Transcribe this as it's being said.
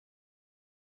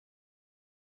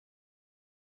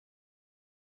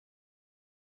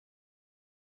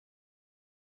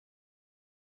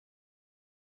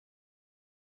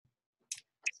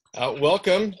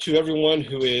Welcome to everyone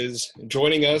who is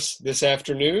joining us this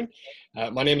afternoon.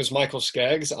 My name is Michael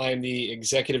Skaggs. I'm the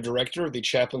Executive Director of the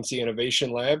Chaplaincy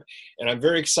Innovation Lab, and I'm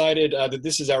very excited that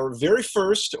this is our very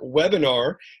first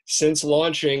webinar since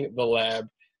launching the lab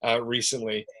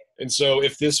recently. And so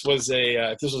if this was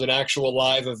an actual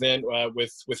live event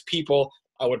with people,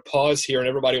 I would pause here and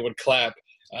everybody would clap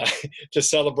to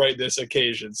celebrate this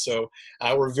occasion. So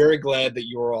we're very glad that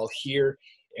you are all here,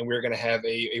 and we're going to have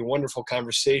a wonderful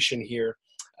conversation here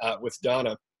with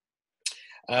Donna.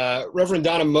 Reverend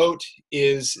Donna Mote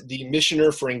is the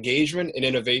Missioner for Engagement and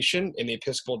Innovation in the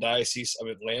Episcopal Diocese of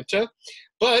Atlanta,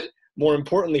 but more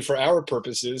importantly for our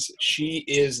purposes, she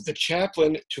is the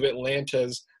chaplain to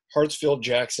Atlanta's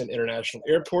Hartsfield-Jackson International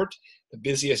Airport, the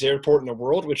busiest airport in the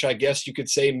world, which I guess you could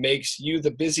say makes you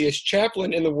the busiest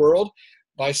chaplain in the world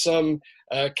by some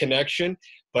connection.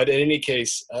 But in any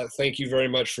case, thank you very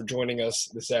much for joining us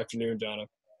this afternoon, Donna.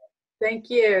 Thank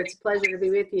you. It's a pleasure to be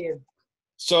with you.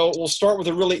 So we'll start with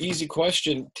a really easy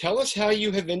question. Tell us how you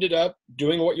have ended up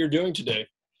doing what you're doing today.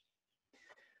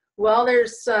 Well,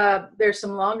 there's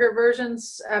some longer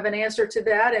versions of an answer to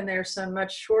that, and there's some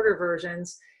much shorter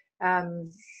versions. I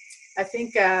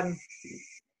think the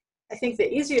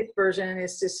easiest version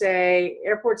is to say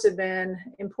airports have been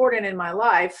important in my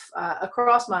life,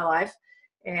 across my life,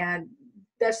 and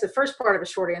that's the first part of a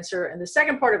short answer. And the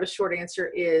second part of a short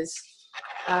answer is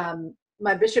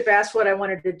my bishop asked what I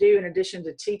wanted to do in addition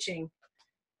to teaching,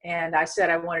 and I said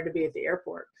I wanted to be at the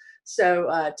airport.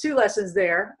 So two lessons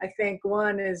there. I think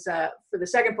one is for the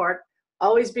second part,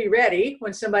 always be ready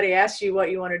when somebody asks you what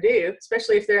you want to do,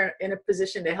 especially if they're in a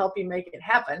position to help you make it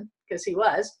happen, because he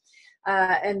was.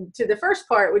 And to the first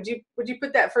part, would you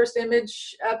put that first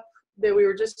image up that we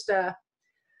were just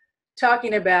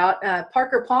talking about?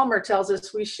 Parker Palmer tells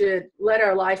us we should let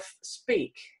our life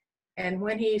speak. And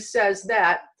when he says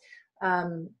that,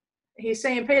 he's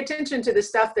saying pay attention to the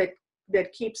stuff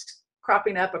that keeps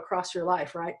cropping up across your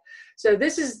life, right? So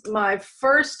this is my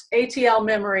first ATL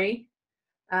memory.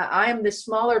 I am the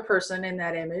smaller person in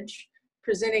that image,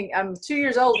 presenting. I'm 2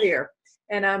 years old here,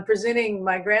 and I'm presenting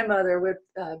my grandmother with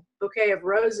a bouquet of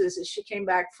roses as she came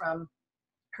back from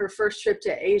her first trip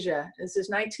to Asia. This is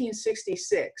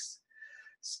 1966.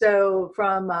 So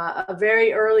from a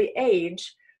very early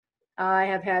age, I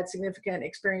have had significant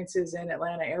experiences in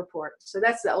Atlanta Airport. So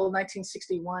that's the old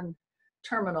 1961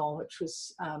 terminal, which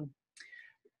was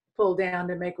pulled down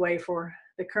to make way for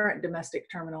the current domestic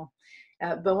terminal.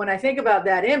 But when I think about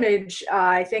that image,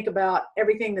 I think about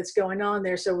everything that's going on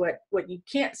there. So what you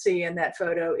can't see in that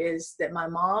photo is that my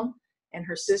mom and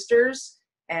her sisters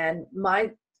and my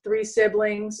 3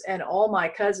 siblings and all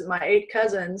my 8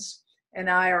 cousins and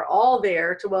I are all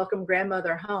there to welcome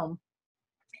grandmother home.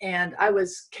 And I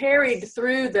was carried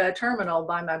through the terminal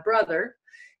by my brother.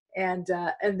 And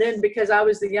then because I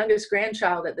was the youngest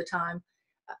grandchild at the time,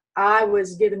 I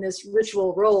was given this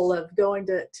ritual role of going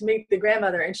to meet the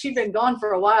grandmother, and she'd been gone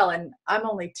for a while, and I'm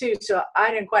only 2, so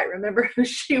I didn't quite remember who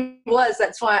she was.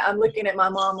 That's why I'm looking at my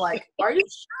mom like, are you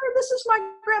sure this is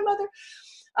my grandmother?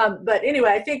 But anyway,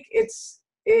 I think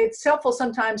it's helpful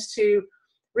sometimes to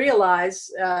realize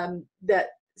that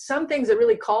some things that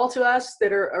really call to us,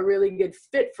 that are a really good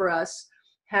fit for us,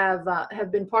 have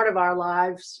been part of our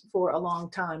lives for a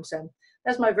long time. So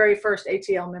that's my very first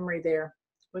ATL memory there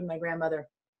with my grandmother.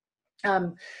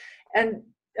 I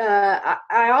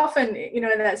often, in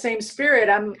that same spirit,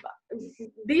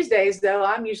 these days though,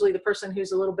 I'm usually the person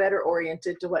who's a little better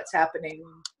oriented to what's happening.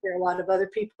 There are a lot of other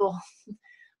people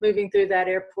moving through that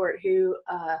airport who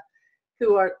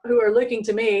are looking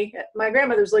to me. My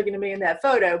grandmother's looking to me in that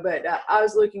photo, but I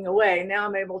was looking away. Now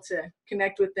I'm able to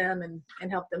connect with them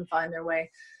and help them find their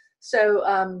way. So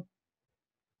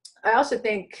I also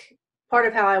think part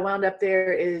of how I wound up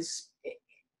there is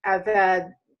I've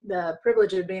had the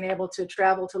privilege of being able to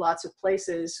travel to lots of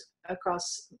places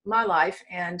across my life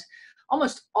and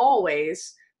almost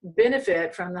always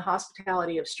benefit from the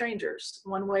hospitality of strangers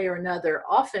one way or another,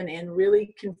 often in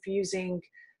really confusing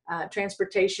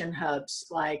transportation hubs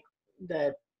like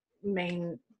the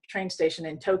main train station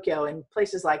in Tokyo and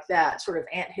places like that, sort of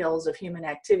anthills of human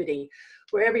activity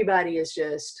where everybody is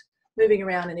just moving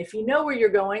around. And if you know where you're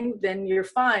going, then you're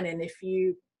fine. And if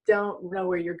you don't know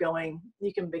where you're going,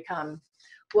 you can become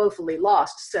woefully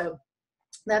lost. So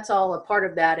that's all a part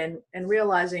of that, and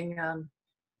realizing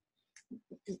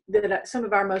that some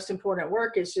of our most important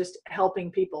work is just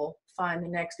helping people find the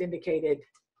next indicated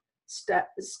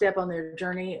step on their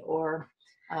journey, or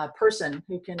person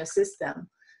who can assist them.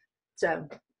 So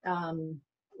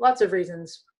lots of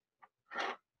reasons,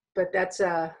 but that's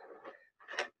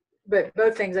but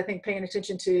both things, I think, paying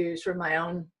attention to sort of my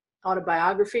own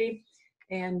autobiography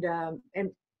and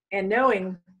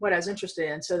knowing what I was interested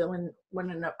in, so that when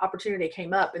an opportunity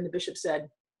came up and the bishop said,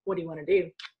 "What do you want to do?"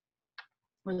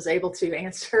 I was able to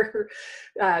answer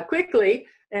quickly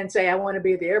and say, "I want to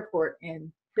be at the airport."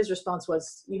 And his response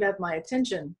was, "You have my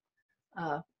attention.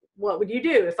 What would you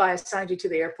do if I assigned you to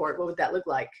the airport? What would that look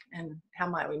like? And how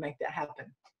might we make that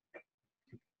happen?"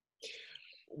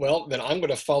 Well, then I'm going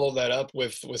to follow that up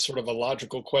with sort of a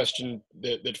logical question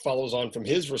that follows on from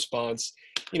his response.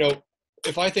 You know,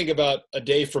 if I think about a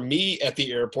day for me at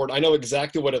the airport, I know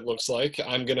exactly what it looks like.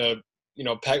 I'm going to,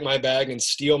 pack my bag and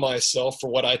steel myself for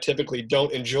what I typically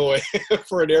don't enjoy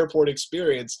for an airport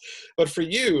experience. But for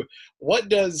you, what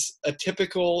does a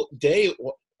typical day,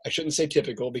 I shouldn't say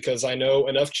typical, because I know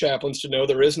enough chaplains to know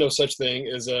there is no such thing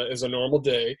as a normal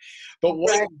day. But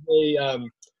Right.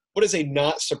 what does a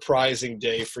not surprising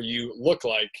day for you look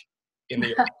like in the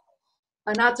airport?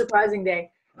 A not surprising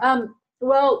day.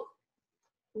 Well,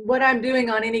 what I'm doing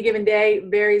on any given day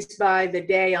varies by the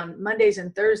day. On Mondays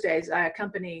and Thursdays, I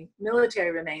accompany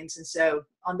military remains. And so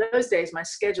on those days, my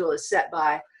schedule is set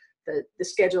by the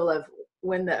schedule of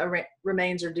when the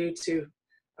remains are due to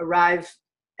arrive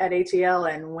at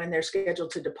ATL and when they're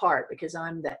scheduled to depart, because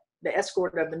I'm the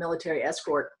escort of the military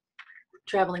escort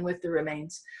traveling with the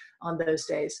remains on those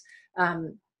days.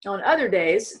 On other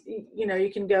days,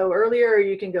 you can go earlier or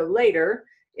you can go later.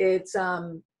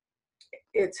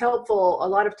 It's helpful a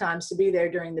lot of times to be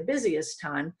there during the busiest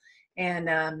time. And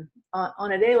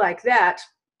on a day like that,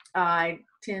 I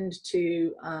tend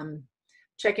to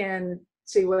check in,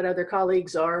 see what other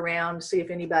colleagues are around, see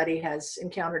if anybody has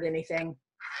encountered anything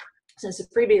since the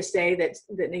previous day that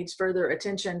needs further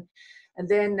attention. And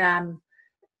then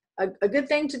a good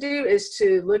thing to do is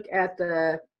to look at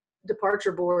the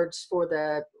departure boards for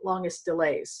the longest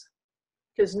delays,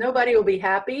 because nobody will be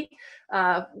happy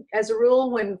as a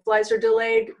rule when flights are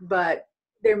delayed, but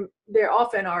there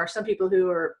often are some people who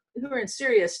are in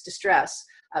serious distress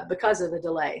because of the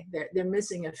delay. They're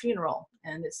missing a funeral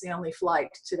and it's the only flight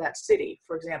to that city,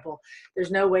 for example.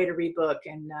 There's no way to rebook,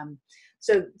 and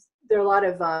so there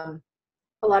are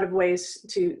a lot of ways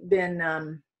to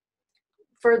then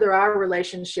further our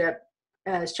relationship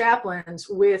as chaplains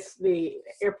with the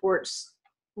airport's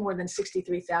more than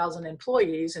 63,000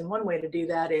 employees. And one way to do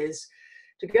that is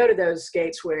to go to those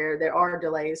gates where there are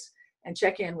delays and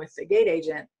check in with the gate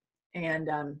agent and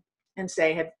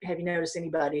say, have you noticed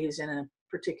anybody who's in a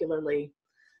particularly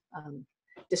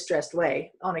distressed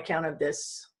way on account of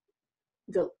this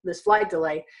flight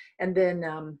delay, and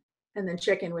then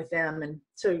check in with them. And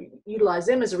so utilize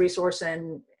them as a resource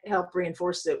and help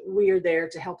reinforce that we are there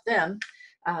to help them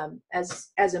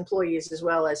as employees, as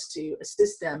well as to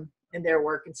assist them in their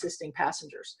work assisting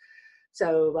passengers.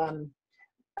 So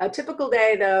a typical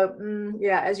day, though,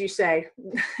 as you say,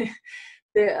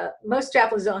 most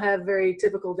chaplains don't have very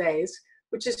typical days,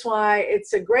 which is why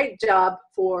it's a great job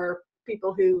for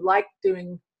people who like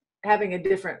having a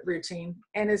different routine,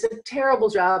 and it's a terrible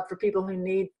job for people who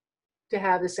need to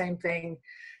have the same thing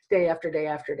day after day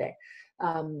after day.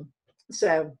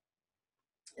 So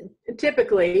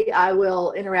typically I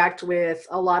will interact with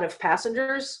a lot of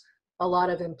passengers, a lot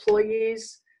of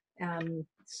employees,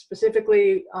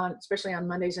 especially on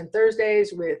Mondays and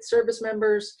Thursdays with service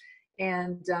members,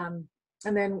 and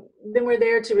then we're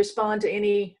there to respond to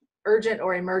any urgent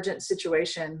or emergent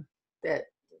situation that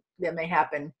may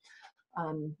happen.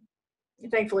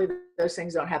 Thankfully, those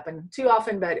things don't happen too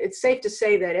often, but it's safe to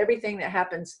say that everything that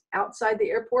happens outside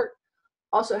the airport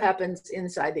also happens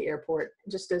inside the airport.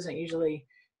 It just doesn't usually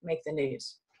make the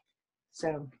news.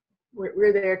 So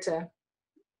we're there to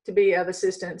be of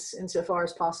assistance insofar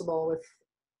as possible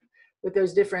with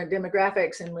those different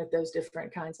demographics and with those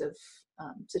different kinds of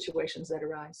situations that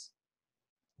arise.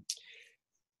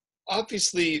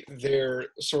 Obviously, their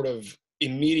sort of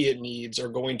immediate needs are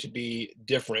going to be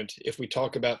different if we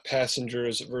talk about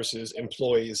passengers versus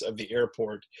employees of the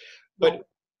airport. But Right.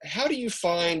 how do you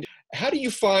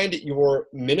find your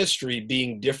ministry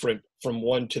being different from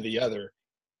one to the other?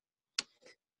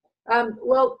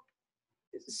 Well,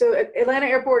 so Atlanta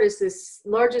Airport is this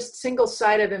largest single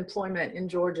site of employment in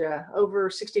Georgia.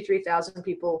 Over 63,000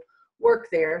 people work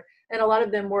there, and a lot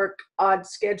of them work odd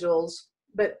schedules,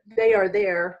 but they are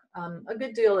there a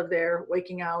good deal of their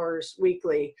waking hours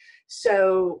weekly.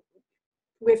 So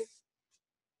with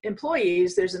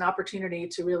employees, there's an opportunity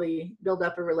to really build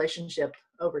up a relationship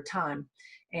over time.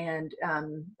 And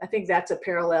I think that's a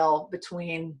parallel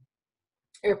between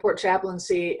airport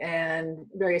chaplaincy and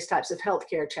various types of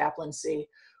healthcare chaplaincy,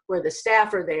 where the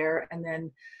staff are there, and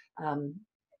then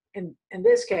in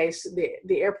this case,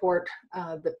 the airport,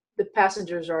 the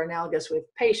passengers are analogous with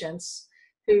patients,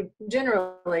 who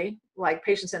generally, like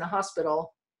patients in a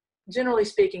hospital, generally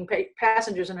speaking,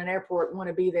 passengers in an airport want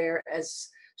to be there as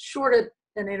short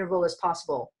an interval as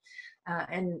possible.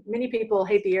 And many people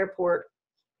hate the airport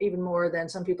even more than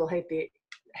some people hate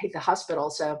the hospital.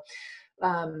 So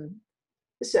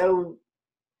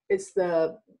it's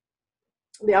the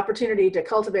opportunity to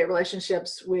cultivate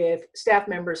relationships with staff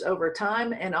members over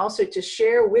time, and also to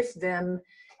share with them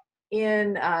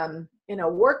in a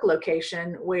work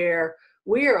location where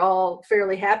we are all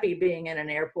fairly happy being in an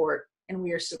airport, and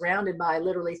we are surrounded by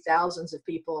literally thousands of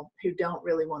people who don't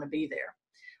really want to be there,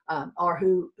 or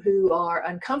who are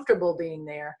uncomfortable being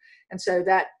there. And so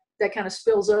that kind of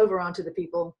spills over onto the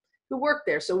people who work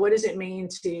there. So what does it mean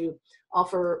to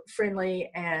offer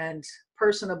friendly and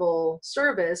personable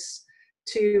service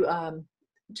to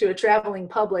a traveling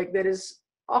public that is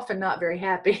often not very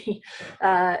happy?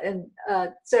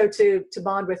 So to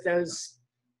bond with those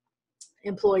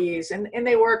employees, and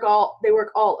they work all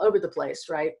over the place,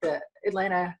 right? The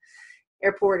Atlanta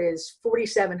airport is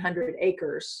 4,700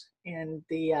 acres, and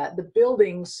the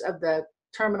buildings of the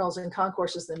terminals and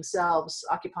concourses themselves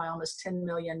occupy almost 10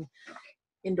 million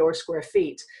indoor square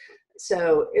feet.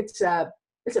 So it's a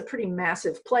pretty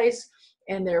massive place,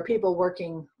 and there are people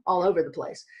working all over the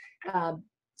place.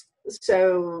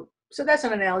 So that's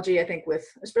an analogy, I think,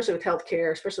 especially with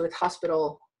healthcare, especially with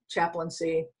hospital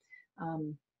chaplaincy,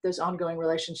 those ongoing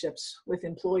relationships with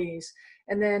employees.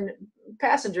 And then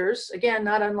passengers, again,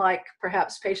 not unlike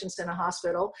perhaps patients in a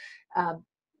hospital,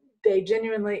 they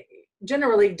generally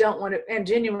don't want to, and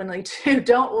genuinely too,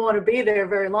 don't want to be there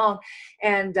very long.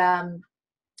 And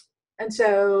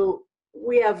so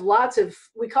we have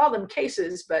we call them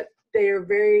cases, but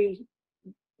they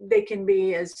can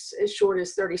be as short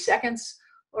as 30 seconds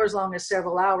or as long as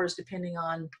several hours, depending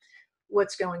on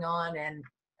what's going on and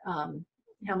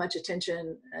how much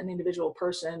attention an individual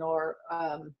person or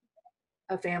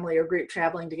a family or group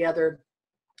traveling together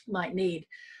might need.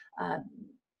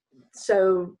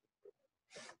 So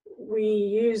we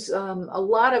use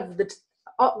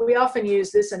we often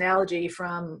use this analogy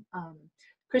from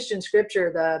Christian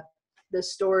scripture, the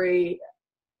story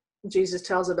Jesus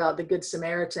tells about the Good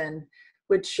Samaritan,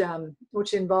 which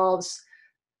involves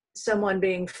someone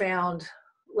being found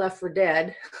left for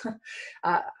dead.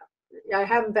 I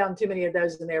haven't found too many of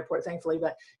those in the airport, thankfully,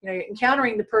 but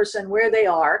encountering the person where they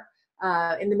are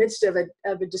in the midst of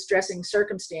a distressing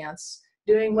circumstance,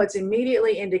 doing what's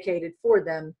immediately indicated for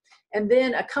them, and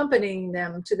then accompanying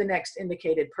them to the next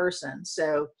indicated person.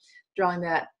 So drawing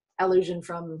that allusion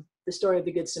from the story of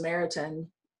the Good Samaritan,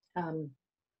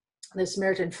 the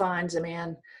Samaritan finds a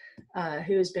man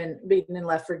who has been beaten and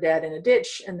left for dead in a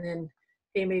ditch, and then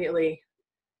he immediately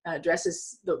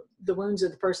dresses the wounds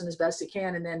of the person as best he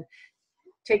can, and then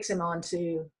takes him on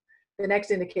to the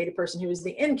next indicated person, who is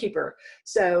the innkeeper.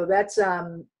 So that's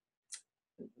a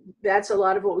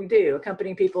lot of what we do,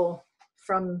 accompanying people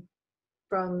from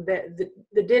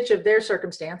the ditch of their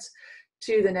circumstance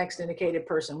to the next indicated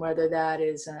person, whether that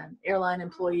is an airline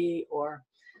employee or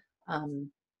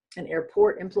an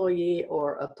airport employee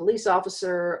or a police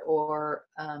officer or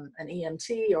an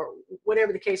EMT or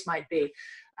whatever the case might be.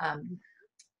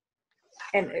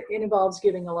 And it involves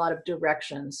giving a lot of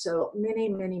directions. So many,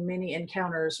 many, many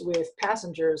encounters with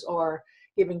passengers are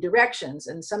giving directions.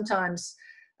 And sometimes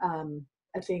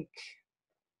I think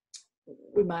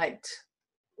we might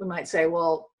say,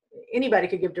 well, anybody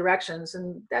could give directions,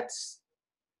 and that's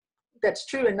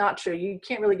true and not true. You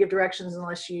can't really give directions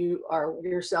unless you are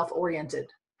yourself oriented.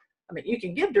 I mean, you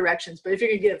can give directions, but if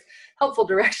you're going to give helpful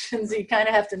directions, you kind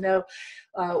of have to know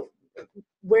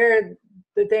where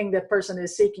the thing the person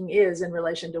is seeking is in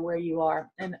relation to where you are.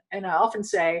 And I often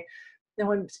say that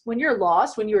when you're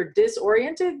lost, when you're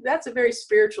disoriented, that's a very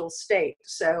spiritual state.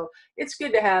 So it's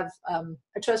good to have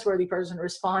a trustworthy person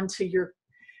respond to your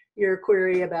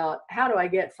query about, how do I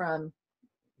get from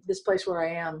this place where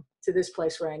I am to this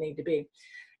place where I need to be?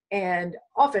 And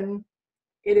often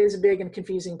it is a big and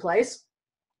confusing place.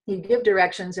 You give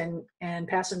directions and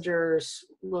passengers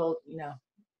will,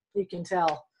 you can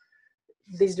tell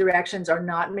these directions are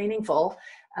not meaningful.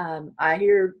 I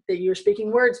hear that you're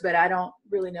speaking words, but I don't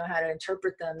really know how to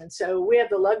interpret them. And so we have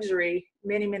the luxury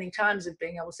many, many times of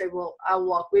being able to say, well, I'll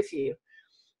walk with you.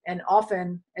 And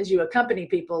often as you accompany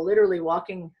people, literally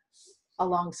walking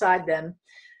alongside them,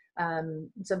 in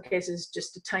some cases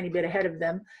just a tiny bit ahead of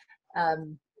them,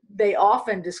 they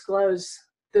often disclose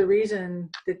the reason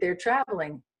that they're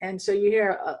traveling. And so you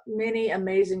hear many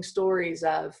amazing stories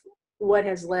of what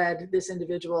has led this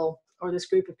individual or this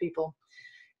group of people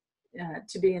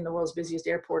to be in the world's busiest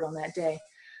airport on that day.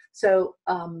 So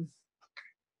I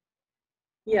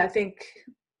think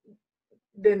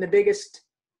then the biggest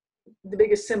the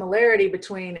biggest similarity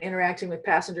between interacting with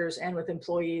passengers and with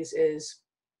employees is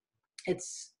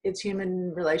it's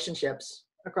human relationships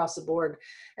across the board.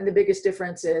 And the biggest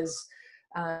difference is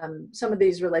some of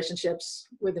these relationships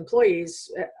with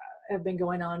employees have been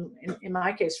going on, in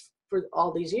my case, for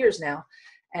all these years now.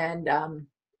 And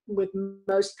with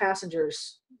most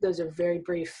passengers, those are very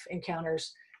brief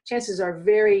encounters. Chances are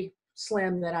very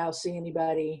slim that I'll see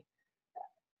anybody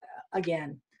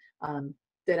again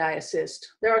that I assist.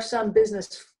 There are some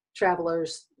business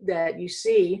travelers that you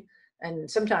see and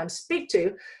sometimes speak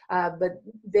to, but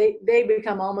they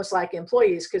become almost like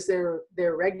employees because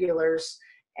they're regulars.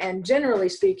 And generally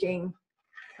speaking,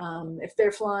 if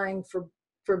they're flying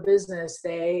for business,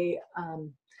 they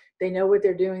know what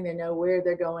they're doing, they know where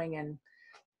they're going,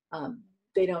 and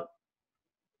they don't.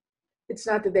 It's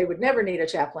not that they would never need a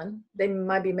chaplain. They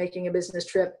might be making a business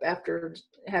trip after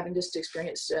having just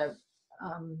experienced a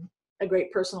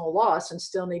great personal loss and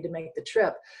still need to make the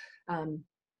trip.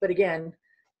 But again,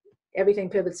 everything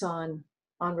pivots on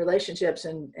relationships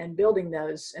and building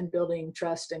those, and building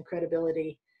trust and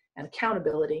credibility and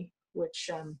accountability, which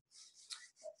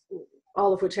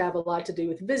all of which have a lot to do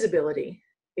with visibility.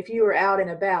 If you are out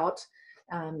and about,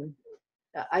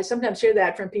 I sometimes hear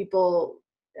that from people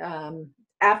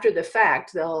after the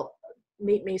fact. They'll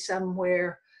meet me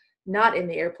somewhere not in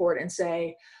the airport and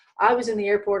say, I was in the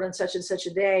airport on such and such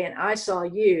a day and I saw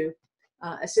you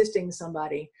assisting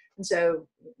somebody. And so,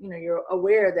 you're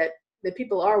aware that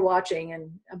people are watching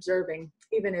and observing,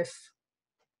 even if,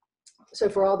 so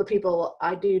for all the people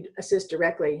I do assist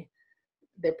directly,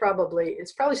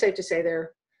 it's probably safe to say there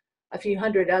are a few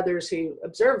hundred others who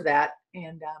observe that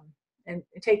and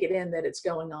take it in that it's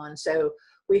going on. So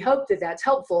we hope that that's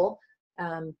helpful,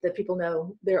 that people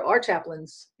know there are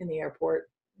chaplains in the airport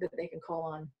that they can call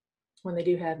on when they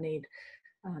do have need.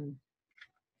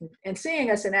 And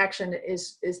seeing us in action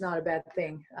is not a bad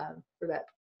thing for that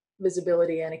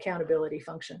visibility and accountability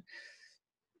function.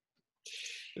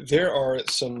 There are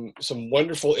some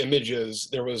wonderful images.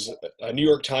 There was a New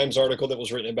York Times article that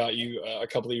was written about you a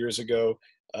couple of years ago,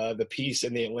 the piece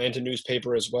in the Atlanta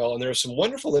newspaper as well. And there are some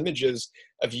wonderful images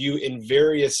of you in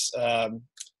various, the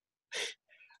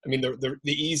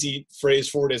easy phrase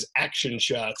for it is action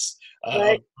shots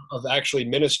Right. of actually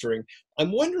ministering.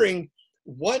 I'm wondering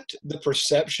what the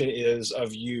perception is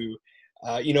of you.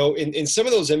 In some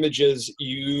of those images,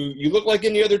 you look like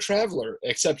any other traveler,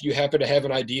 except you happen to have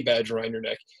an ID badge around your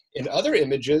neck. In other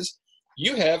images,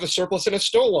 you have a surplice and a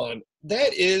stole on.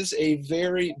 That is a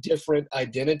very different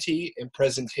identity and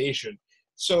presentation.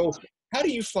 So how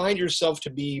do you find yourself to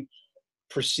be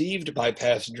perceived by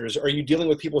passengers? Are you dealing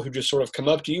with people who just sort of come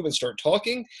up to you and start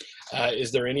talking?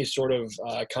 Is there any sort of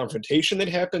confrontation that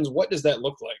happens? What does that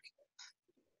look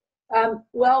like?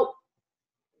 Well,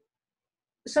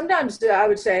 sometimes I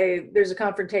would say there's a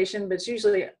confrontation, but it's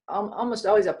usually almost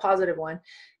always a positive one.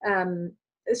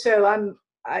 So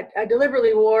I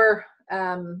deliberately wore,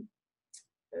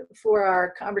 for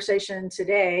our conversation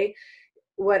today,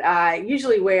 what I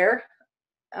usually wear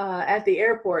at the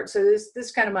airport. So this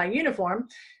is kind of my uniform,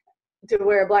 to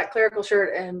wear a black clerical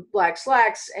shirt and black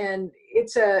slacks. And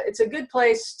it's a good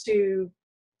place to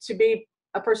be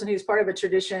a person who's part of a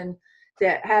tradition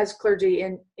that has clergy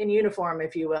in uniform,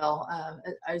 if you will,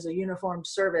 as a uniformed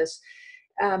service.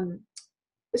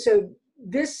 So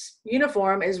this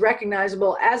uniform is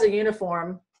recognizable as a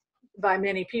uniform by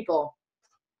many people,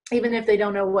 even if they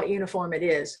don't know what uniform it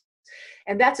is.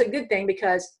 And that's a good thing,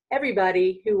 because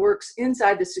everybody who works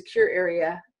inside the secure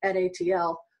area at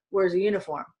ATL wears a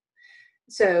uniform.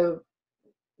 So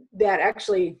that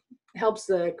actually helps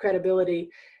the credibility.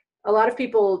 A lot of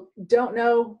people don't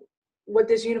know what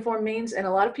this uniform means, and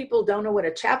a lot of people don't know what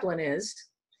a chaplain is.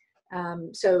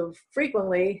 So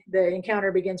frequently the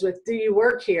encounter begins with, do you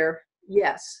work here?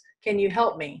 Yes. Can you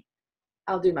help me?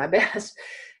 I'll do my best.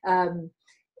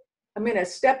 I'm going to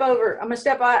step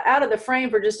out of the frame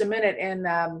for just a minute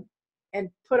and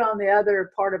put on the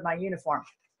other part of my uniform.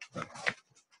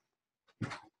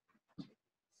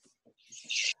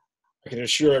 I can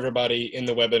assure everybody in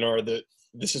the webinar that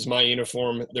this is my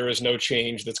uniform. There is no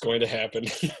change that's going to happen.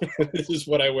 This is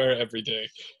what I wear every day.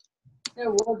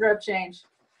 No wardrobe change.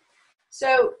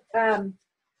 So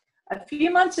a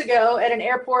few months ago at an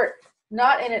airport,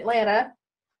 not in Atlanta,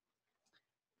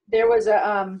 there was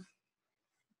an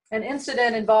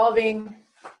incident involving,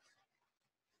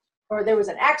 or there was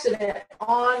an accident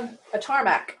on a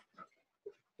tarmac,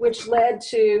 which led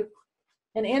to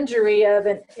an injury of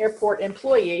an airport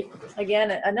employee.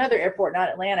 Again, another airport, not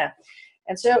Atlanta.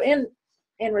 And so in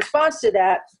response to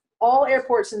that, all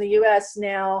airports in the U.S.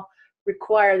 now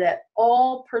require that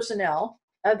all personnel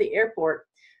of the airport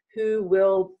who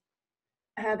will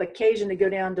have occasion to go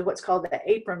down to what's called the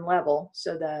apron level,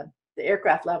 so the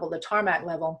aircraft level, the tarmac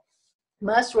level,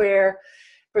 must wear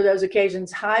for those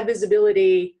occasions high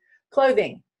visibility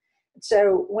clothing.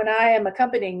 So when I am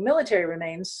accompanying military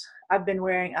remains, I've been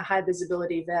wearing a high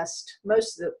visibility vest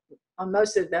on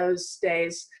most of those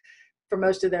days for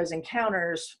most of those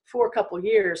encounters for a couple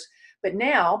years. But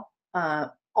now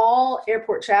all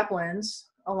airport chaplains,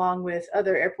 along with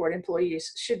other airport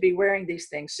employees, should be wearing these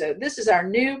things. So this is our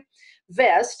new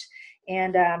vest.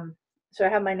 And so I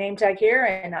have my name tag here,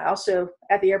 and I also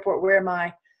at the airport wear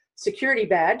my security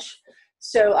badge.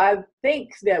 So I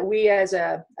think that we as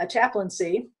a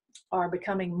chaplaincy are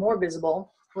becoming more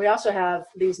visible. We also have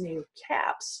these new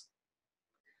caps,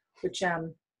 which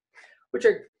are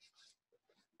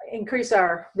increase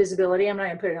our visibility. I'm not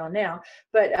going to put it on now,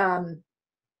 but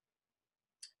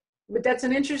that's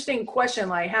an interesting question.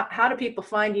 Like, how do people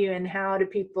find you, and how do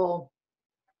people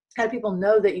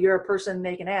know that you're a person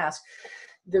they can ask?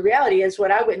 The reality is,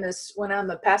 what I witness when I'm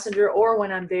a passenger or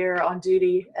when I'm there on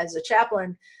duty as a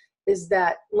chaplain is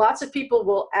that lots of people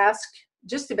will ask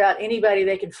just about anybody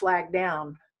they can flag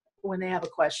down when they have a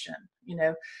question. You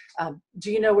know,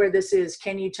 do you know where this is?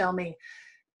 Can you tell me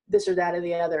this or that or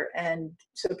the other? And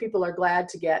so people are glad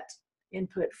to get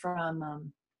input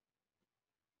from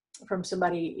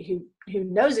somebody who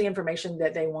knows the information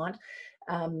that they want.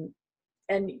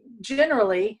 And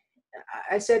generally,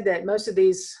 I said that most of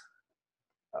these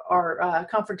are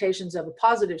confrontations of a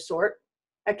positive sort.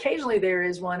 Occasionally there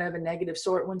is one of a negative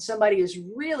sort when somebody is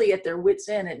really at their wit's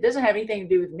end. It doesn't have anything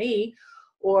to do with me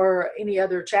or any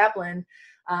other chaplain,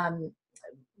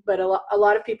 but a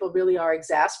lot of people really are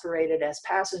exasperated as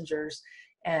passengers,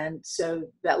 and so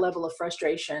that level of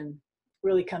frustration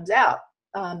really comes out.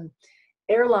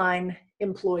 Airline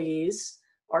employees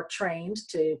are trained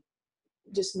to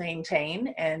just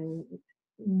maintain and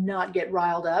not get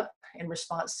riled up in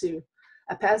response to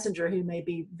a passenger who may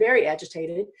be very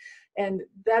agitated. And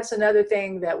that's another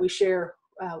thing that we share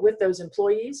with those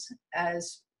employees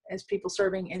as people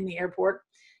serving in the airport.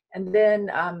 And then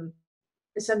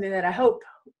it's something that I hope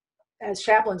as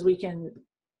chaplains we can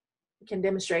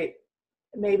demonstrate,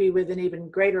 maybe with an even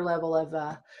greater level of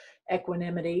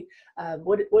equanimity.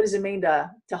 What does it mean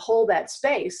to hold that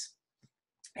space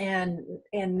and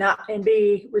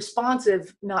be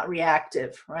responsive, not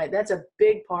reactive, right? That's a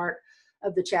big part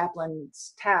of the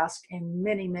chaplain's task in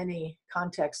many, many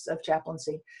contexts of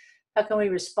chaplaincy. How can we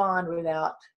respond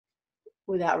without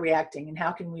reacting, and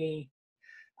how can we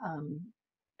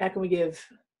give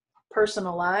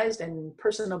personalized and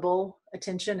personable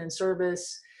attention and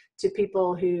service to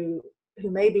people who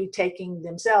may be taking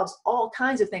themselves all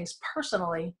kinds of things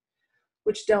personally,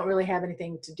 which don't really have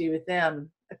anything to do with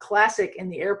them. A classic in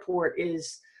the airport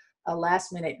is a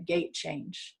last-minute gate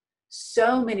change.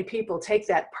 So many people take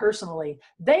that personally.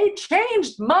 They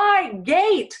changed my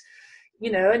gate,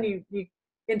 and you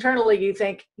internally you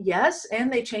think, yes,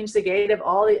 and they changed the gate of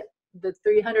all the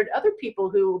 300 other people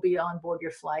who will be on board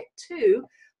your flight too.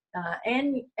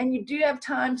 And you do have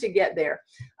time to get there.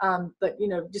 But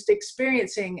just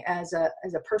experiencing as a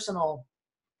personal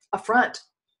affront,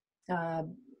 a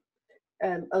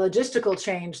logistical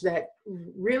change that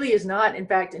really is not in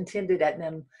fact intended at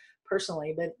them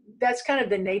personally. But that's kind of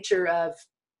the nature of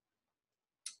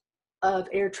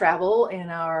air travel in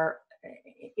our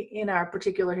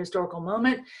particular historical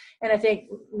moment. And I think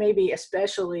maybe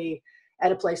especially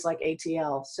at a place like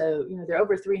ATL. So, there are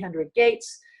over 300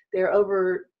 gates. There are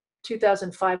over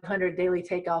 2,500 daily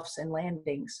takeoffs and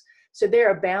landings. So there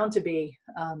are bound to be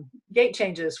gate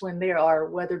changes when there are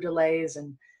weather delays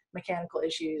and mechanical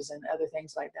issues and other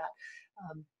things like that.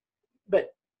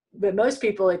 But most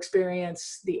people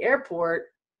experience the airport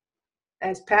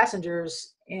as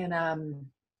passengers in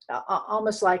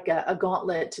almost like a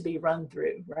gauntlet to be run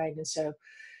through, right? And so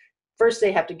first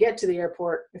they have to get to the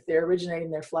airport if they're originating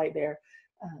their flight there.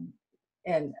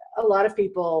 And a lot of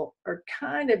people are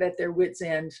kind of at their wit's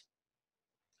end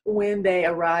when they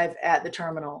arrive at the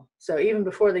terminal. So even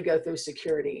before they go through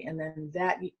security, and then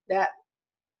that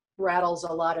rattles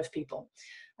a lot of people,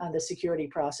 the security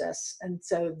process. And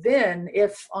so then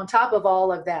if on top of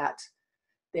all of that,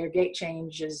 their gate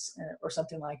changes or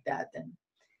something like that, then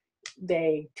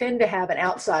they tend to have an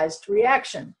outsized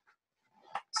reaction.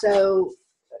 So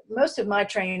most of my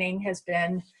training has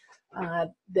been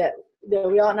that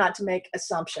we ought not to make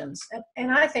assumptions.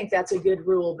 And I think that's a good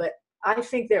rule, but I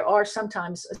think there are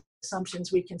sometimes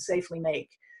assumptions we can safely make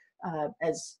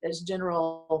as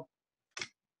general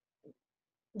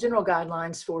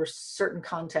guidelines for certain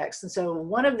contexts. And so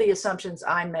one of the assumptions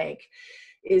I make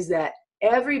is that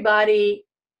everybody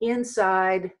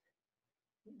inside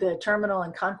the terminal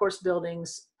and concourse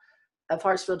buildings of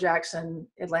Hartsfield-Jackson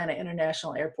Atlanta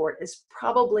International Airport is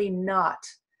probably not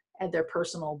at their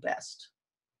personal best.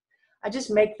 I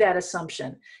just make that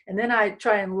assumption, and then I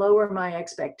try and lower my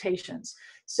expectations.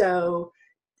 So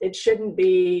it shouldn't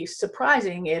be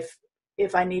surprising if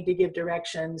I need to give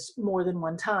directions more than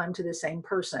one time to the same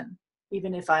person,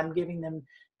 even if I'm giving them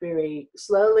very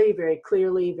slowly, very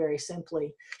clearly, very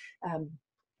simply.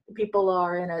 People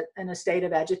are in a state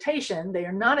of agitation. They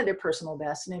are not at their personal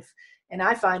best, and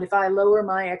I find if I lower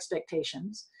my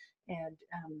expectations and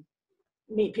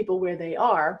meet people where they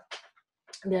are,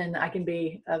 then I can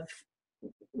be of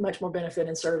much more benefit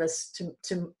and service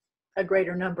to a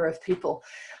greater number of people.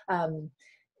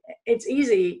 It's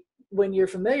easy when you're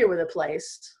familiar with a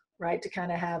place, right, to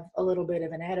kind of have a little bit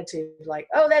of an attitude like,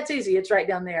 oh, that's easy, it's right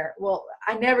down there. Well,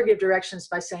 I never give directions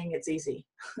by saying it's easy.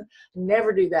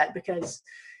 Never do that, because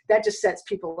that just sets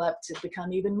people up to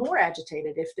become even more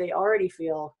agitated if they already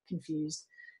feel confused.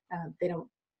 They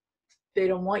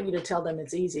don't want you to tell them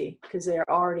it's easy, because they're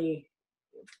already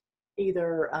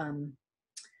either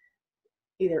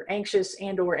anxious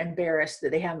and or embarrassed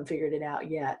that they haven't figured it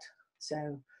out yet.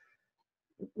 So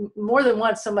more than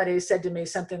once somebody said to me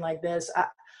something like this: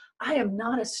 I am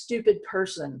not a stupid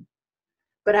person,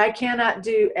 but I cannot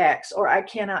do X, or I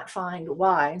cannot find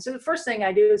Y. And so the first thing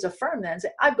I do is affirm that and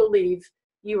say, I believe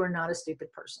you are not a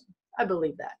stupid person. I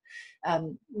believe that.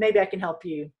 Maybe I can help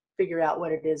you figure out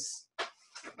what it is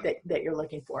that you're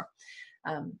looking for.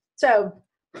 So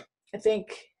I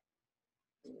think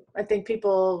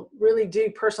people really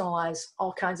do personalize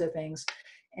all kinds of things,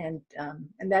 and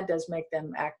that does make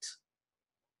them act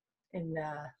in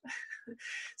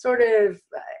sort of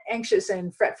anxious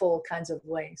and fretful kinds of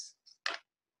ways.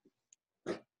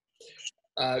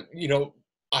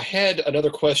 I had another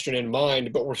question in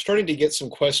mind, but we're starting to get some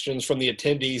questions from the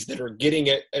attendees that are getting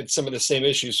at some of the same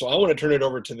issues. So I want to turn it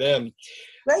over to them.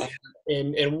 Right.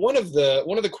 And one of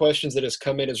the questions that has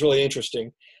come in is really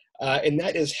interesting. And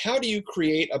that is, how do you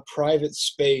create a private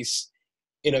space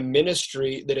in a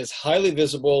ministry that is highly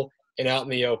visible and out in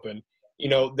the open?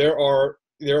 There are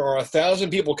 1,000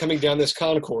 people coming down this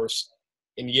concourse,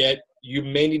 and yet you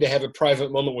may need to have a private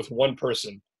moment with one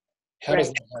person. How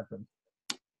does that happen?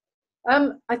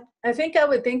 I think I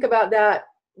would think about that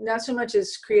not so much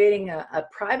as creating a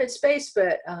private space,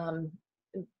 but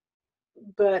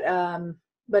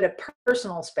a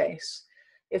personal space,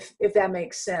 if that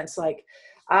makes sense. Like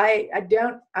I'm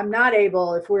not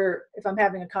able, if I'm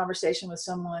having a conversation with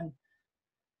someone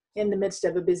in the midst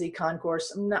of a busy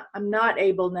concourse, I'm not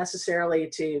able necessarily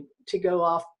to go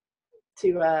off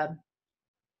to a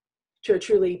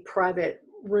truly private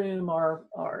room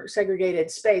or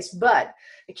segregated space, but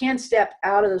it can step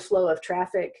out of the flow of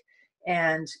traffic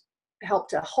and help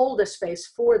to hold a space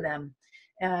for them.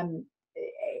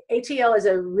 ATL is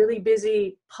a really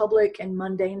busy public and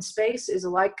mundane space, is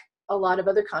like a lot of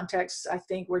other contexts, I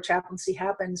think, where chaplaincy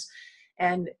happens.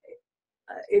 And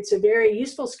it's a very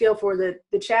useful skill for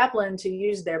the chaplain to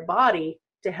use their body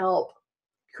to help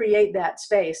create that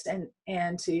space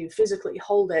and to physically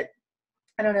hold it.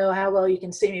 I don't know how well you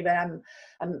can see me, but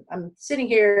I'm sitting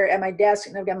here at my desk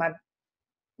and I've got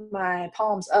my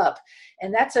palms up,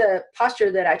 and that's a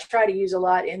posture that I try to use a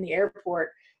lot in the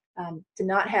airport, to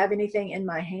not have anything in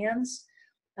my hands.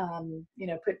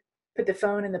 Put the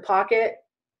phone in the pocket,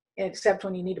 except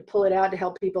when you need to pull it out to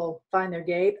help people find their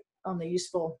gate on the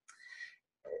useful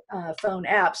phone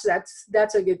apps.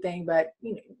 That's a good thing. But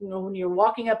when you're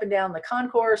walking up and down the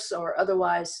concourse or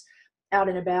otherwise out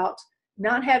and about,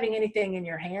 not having anything in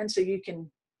your hand so you can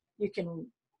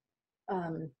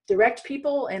direct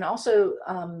people. And also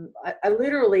I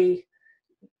literally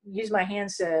use my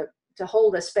hands to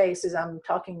hold a space as I'm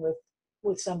talking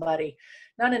with somebody,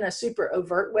 not in a super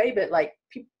overt way, but like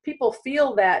people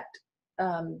feel that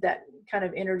that kind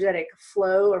of energetic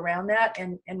flow around that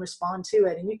and respond to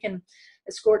it. And you can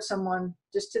escort someone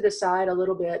just to the side a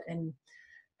little bit and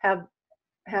have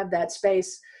that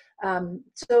space.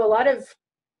 So a lot of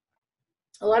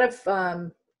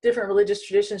different religious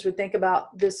traditions would think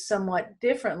about this somewhat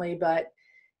differently, but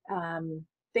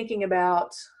thinking about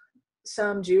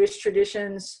some Jewish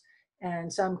traditions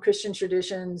and some Christian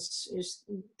traditions, just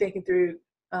thinking through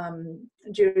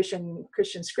Jewish and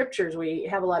Christian scriptures, we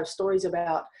have a lot of stories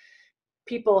about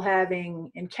people having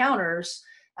encounters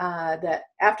that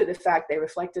after the fact they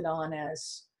reflected on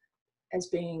as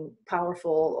being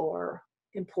powerful or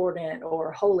important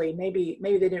or holy. Maybe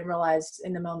they didn't realize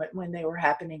in the moment when they were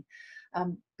happening.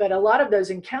 But a lot of those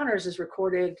encounters, is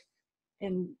recorded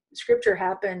in scripture,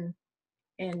 happen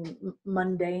in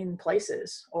mundane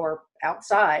places or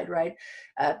outside, right?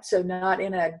 So not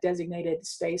in a designated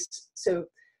space. So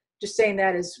just saying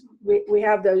that is we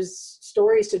have those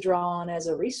stories to draw on as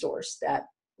a resource, that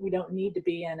we don't need to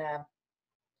be in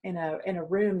a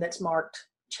room that's marked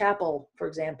chapel, for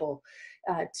example,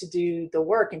 to do the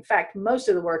work. In fact, most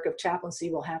of the work of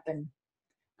chaplaincy will happen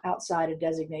outside a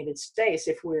designated space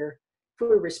if we're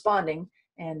responding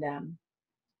and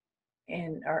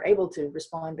are able to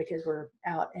respond because we're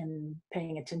out and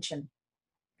paying attention.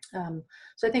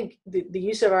 So I think the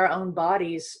use of our own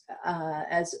bodies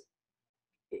as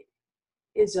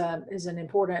is an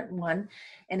important one,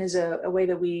 and is a way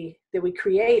that we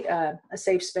create a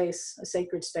safe space, a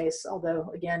sacred space,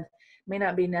 although again, may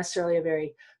not be necessarily a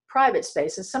very private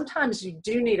space. And sometimes you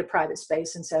do need a private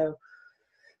space. And so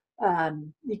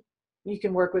you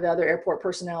can work with other airport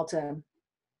personnel to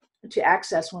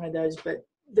access one of those. But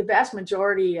the vast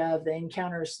majority of the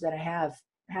encounters that I have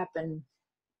happen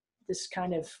this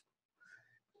kind of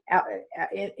out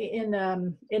in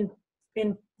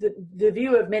the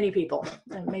view of many people,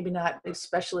 and maybe not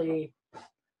especially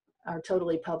are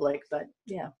totally public, but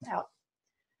yeah,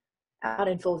 out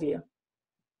in full view.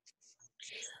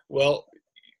 Well,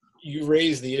 you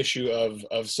raise the issue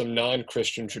of some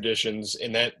non-Christian traditions,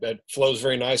 and that flows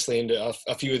very nicely into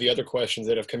a few of the other questions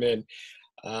that have come in.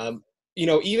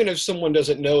 Even if someone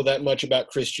doesn't know that much about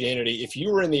Christianity, if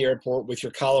you were in the airport with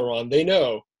your collar on, they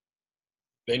know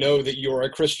that you're a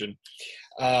Christian.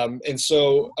 And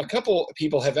so a couple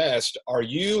people have asked, are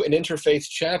you an interfaith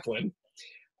chaplain?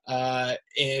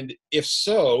 And if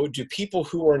so, do people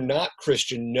who are not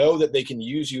Christian know that they can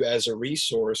use you as a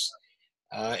resource?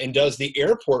 And does the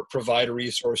airport provide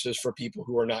resources for people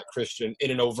who are not Christian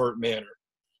in an overt manner?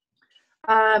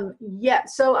 Yeah,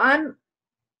 so I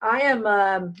am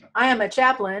a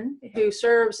chaplain who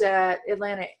serves at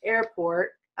Atlanta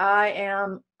Airport. I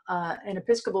am an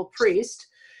Episcopal priest.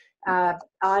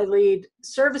 I lead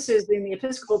services in the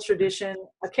Episcopal tradition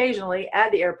occasionally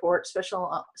at the airport,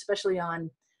 especially on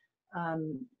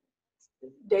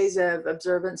days of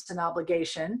observance and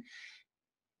obligation.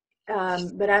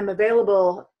 But I'm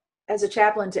available as a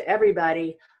chaplain to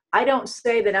everybody. I don't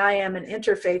say that I am an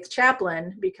interfaith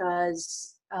chaplain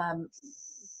because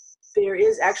there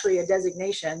is actually a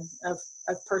designation of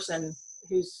a person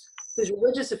whose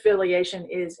religious affiliation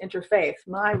is interfaith.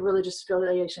 My religious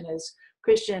affiliation is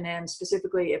Christian and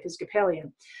specifically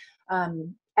Episcopalian.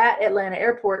 At Atlanta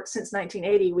Airport since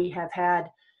 1980, we have had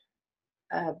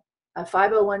a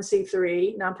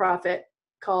 501c3 nonprofit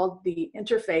called the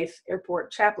Interfaith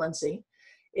Airport Chaplaincy.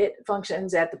 It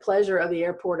functions at the pleasure of the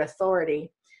airport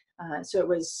authority. So it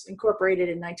was incorporated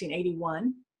in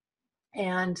 1981.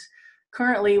 And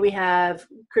currently we have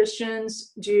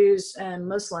Christians, Jews, and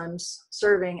Muslims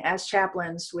serving as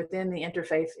chaplains within the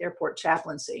Interfaith Airport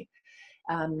Chaplaincy.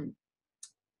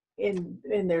 And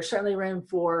there's certainly room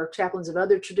for chaplains of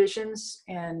other traditions,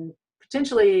 and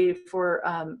potentially for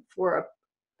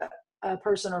a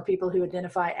person or people who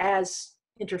identify as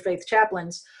interfaith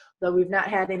chaplains, though we've not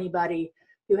had anybody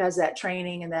who has that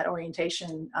training and that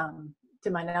orientation,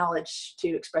 to my knowledge, to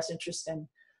express interest in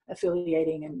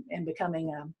affiliating and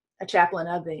becoming a chaplain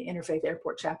of the Interfaith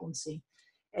Airport Chaplaincy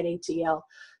at ATL.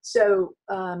 So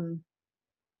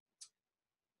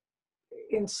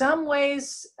in some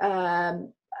ways,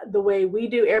 the way we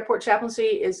do airport chaplaincy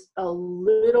is a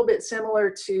little bit similar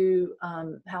to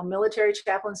how military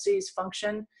chaplaincies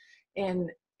function in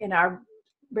our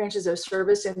branches of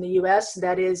service in the U.S.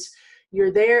 That is,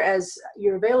 you're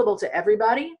available to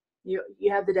everybody. You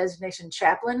have the designation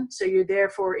chaplain, so you're there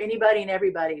for anybody and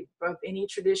everybody of any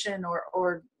tradition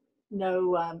or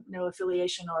no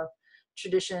affiliation or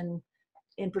tradition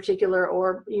in particular,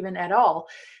 or even at all.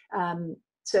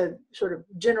 So sort of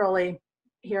generally,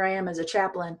 here I am as a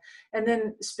chaplain. And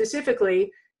then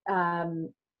specifically,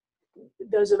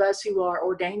 those of us who are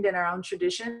ordained in our own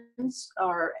traditions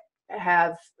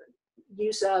have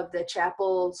use of the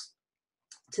chapels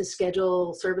to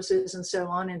schedule services and so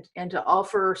on, and to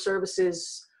offer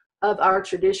services of our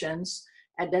traditions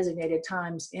at designated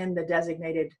times in the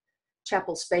designated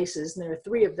chapel spaces. And there are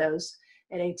 3 of those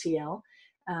at ATL.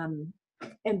 And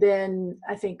then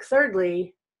I think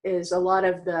thirdly is a lot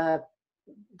of the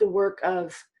work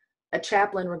of a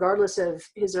chaplain, regardless of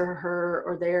his or her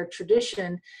or their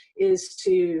tradition, is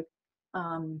to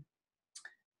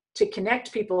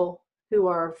connect people who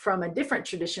are from a different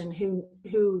tradition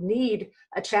who need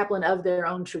a chaplain of their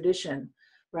own tradition,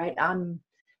 right?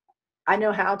 I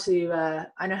know how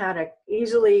to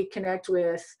easily connect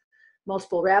with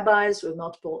multiple rabbis, with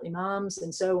multiple imams,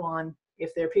 and so on,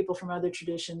 if there are people from other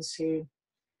traditions who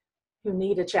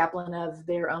need a chaplain of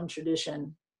their own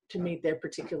tradition to meet their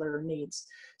particular needs.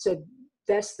 So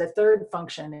that's the third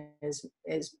function,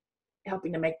 is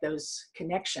helping to make those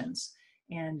connections.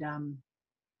 and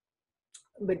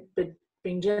but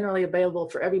being generally available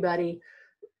for everybody,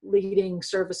 leading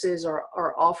services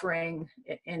or offering,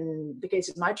 in the case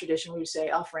of my tradition, we would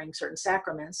say offering certain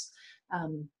sacraments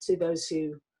to those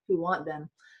who want them,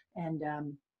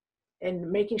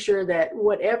 and making sure that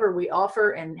whatever we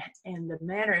offer and the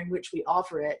manner in which we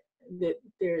offer it, that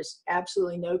there's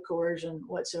absolutely no coercion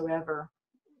whatsoever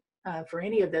for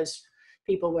any of those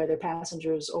people, whether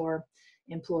passengers or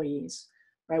employees.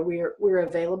 Right? We're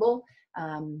available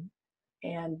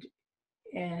and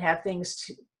have things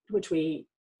which we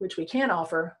can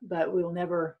offer, but we'll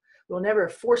never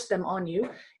force them on you,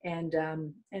 and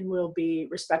we'll be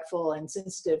respectful and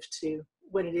sensitive to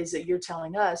what it is that you're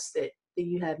telling us that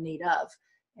you have need of,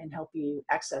 and help you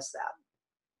access that.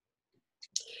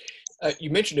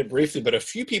 You mentioned it briefly, but a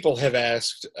few people have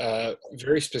asked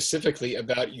very specifically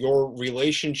about your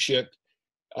relationship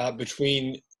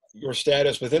between your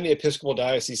status within the Episcopal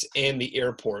Diocese and the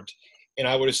airport. And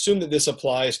I would assume that this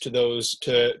applies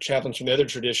to chaplains from the other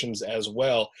traditions as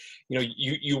well. You know,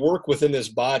 you work within this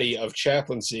body of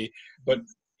chaplaincy, but,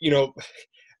 you know,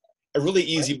 a really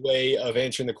easy way of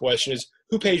answering the question is,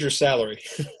 who pays your salary?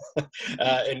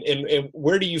 And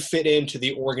where do you fit into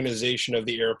the organization of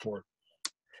the airport?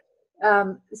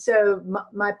 So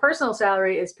my personal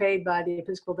salary is paid by the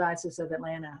Episcopal Diocese of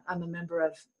Atlanta. I'm a member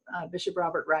of Bishop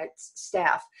Robert Wright's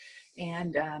staff.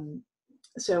 And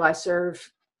so I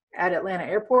serve at Atlanta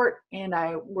Airport, and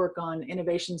I work on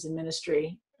innovations in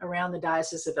ministry around the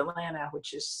Diocese of Atlanta,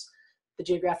 which is the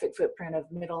geographic footprint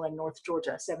of Middle and North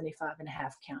Georgia, 75 and a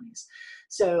half counties.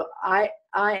 So I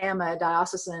am a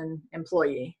diocesan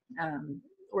employee,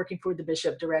 working for the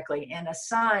bishop directly and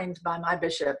assigned by my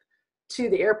bishop to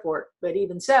the airport. But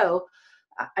even so,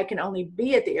 I can only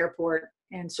be at the airport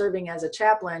and serving as a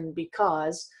chaplain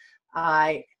because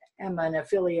I am an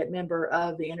affiliate member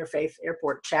of the Interfaith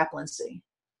Airport Chaplaincy,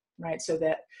 right? So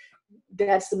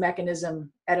that's the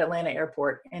mechanism at Atlanta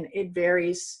Airport, and it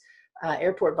varies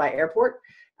airport by airport.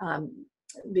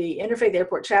 The Interfaith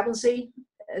Airport Chaplaincy,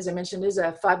 as I mentioned, is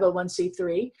a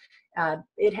 501c3.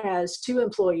 It has two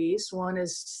employees. One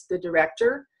is the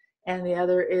director, and the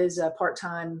other is a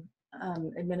part-time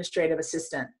administrative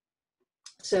assistant.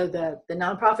 So the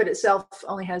nonprofit itself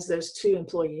only has those two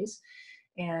employees,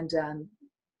 and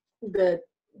the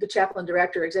chaplain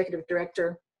director, executive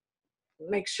director,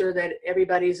 makes sure that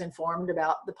everybody's informed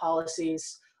about the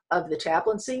policies of the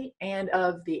chaplaincy and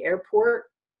of the airport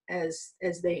as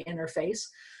they interface.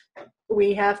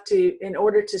 We have to, in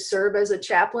order to serve as a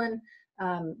chaplain,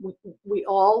 we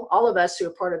all of us who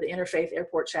are part of the Interfaith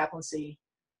Airport Chaplaincy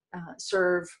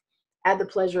serve at the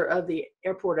pleasure of the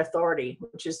Airport Authority,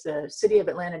 which is the City of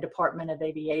Atlanta Department of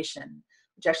Aviation,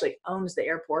 which actually owns the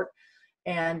airport.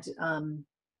 And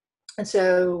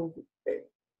so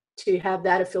to have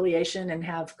that affiliation and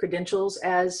have credentials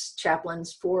as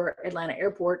chaplains for Atlanta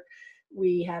Airport,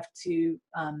 we have to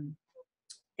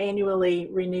annually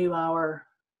renew our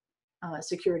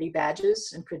security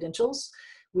badges and credentials.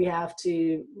 We have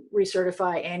to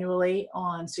recertify annually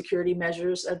on security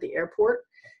measures of the airport,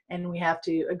 and we have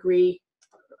to agree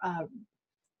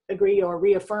or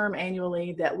reaffirm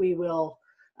annually that we will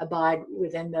abide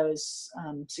within those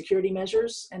security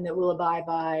measures, and that we'll abide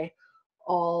by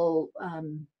all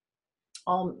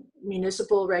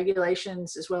municipal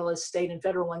regulations as well as state and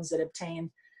federal ones that obtain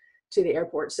to the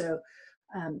airport. So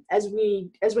as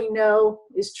we know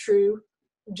is true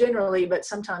generally, but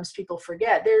sometimes people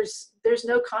forget, there's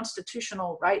no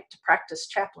constitutional right to practice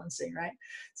chaplaincy, right?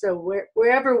 So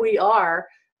wherever we are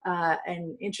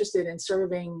and interested in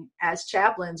serving as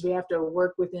chaplains, we have to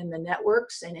work within the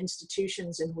networks and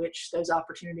institutions in which those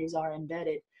opportunities are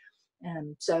embedded.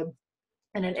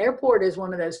 And an airport is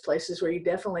one of those places where you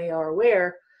definitely are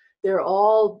aware there are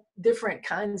all different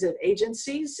kinds of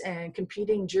agencies and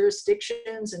competing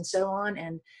jurisdictions and so on,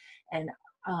 and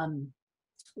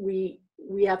we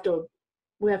have to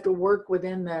work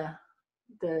within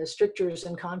the strictures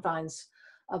and confines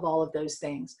of all of those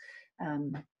things,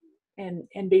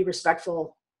 and be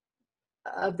respectful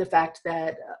of the fact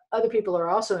that other people are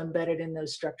also embedded in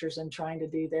those structures and trying to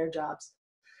do their jobs.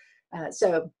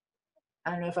 So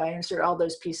I don't know if I answered all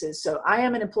those pieces. So I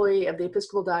am an employee of the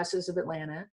Episcopal Diocese of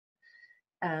Atlanta.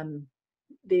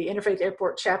 The Interfaith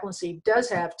Airport Chaplaincy does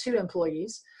have two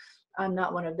employees. I'm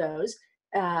not one of those.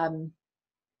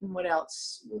 What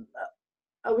else?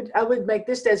 I would make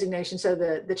this designation. So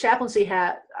the chaplaincy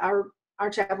our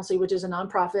chaplaincy, which is a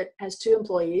nonprofit, has two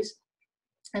employees.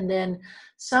 And then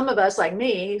some of us, like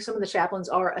me, some of the chaplains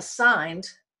are assigned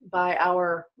by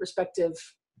our respective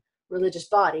religious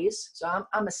bodies. So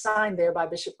I'm assigned there by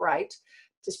Bishop Wright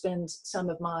to spend some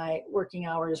of my working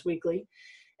hours weekly.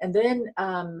 And then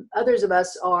others of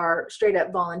us are straight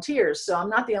up volunteers. So I'm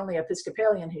not the only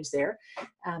Episcopalian who's there.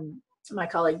 My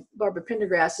colleague Barbara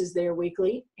Pendergrass is there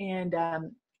weekly, and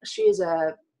she is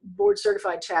a board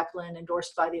certified chaplain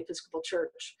endorsed by the Episcopal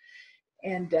Church,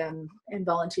 and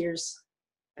volunteers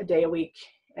a day a week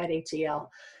at ATL.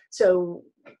 So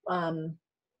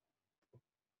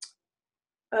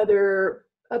other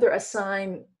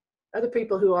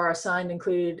people who are assigned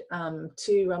include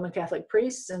 2 Roman Catholic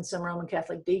priests and some Roman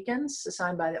Catholic deacons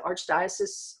assigned by the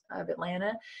Archdiocese of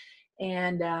Atlanta.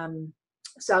 And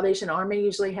Salvation Army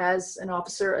usually has an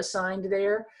officer assigned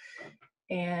there.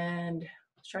 And I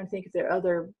was trying to think if there are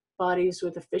other bodies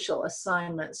with official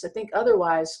assignments. I think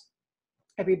otherwise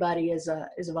everybody is a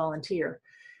volunteer.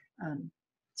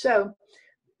 So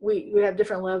we have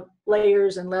different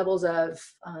layers and levels of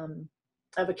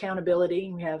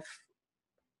accountability. We have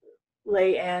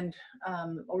lay and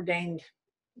ordained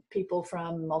people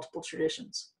from multiple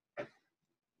traditions.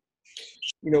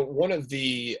 One of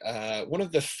the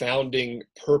founding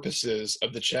purposes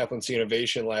of the Chaplaincy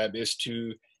Innovation Lab is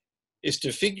to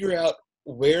figure out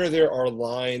where there are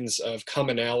lines of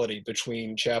commonality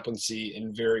between chaplaincy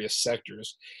in various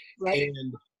sectors. Right.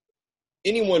 And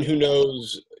anyone who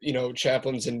knows,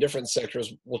 chaplains in different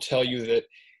sectors will tell you that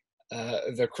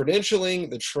the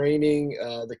credentialing, the training,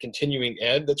 the continuing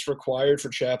ed that's required for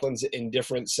chaplains in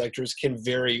different sectors can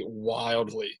vary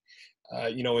wildly.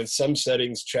 In some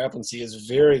settings, chaplaincy is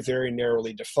very, very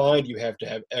narrowly defined. You have to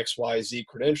have X, Y, Z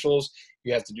credentials.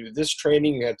 You have to do this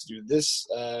training. You have to do this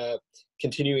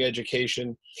continuing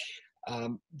education.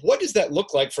 What does that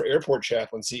look like for airport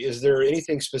chaplaincy? Is there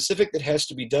anything specific that has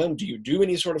to be done? Do you do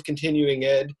any sort of continuing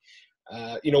ed?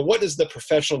 What does the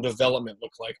professional development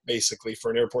look like basically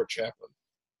for an airport chaplain?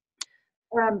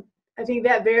 I think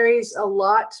that varies a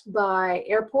lot by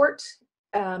airport.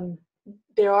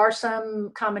 There are some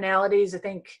commonalities. I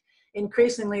think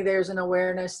increasingly there's an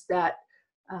awareness that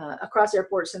across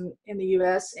airports in the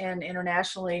U.S. and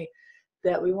internationally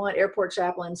that we want airport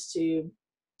chaplains to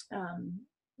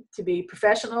be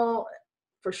professional,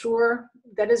 for sure.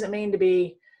 That doesn't mean to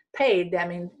be paid.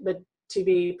 But to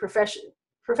be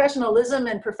professionalism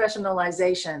and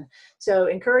professionalization. So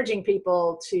encouraging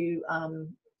people to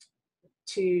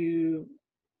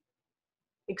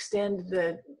extend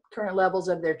the current levels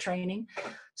of their training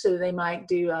so they might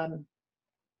do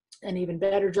an even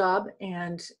better job,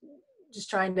 and just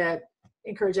trying to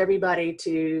encourage everybody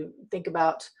to think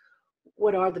about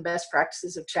what are the best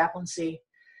practices of chaplaincy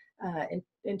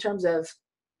in terms of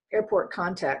airport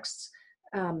contexts.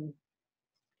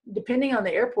 Depending on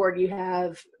the airport, you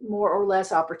have more or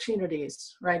less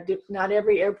opportunities, right? Not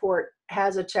every airport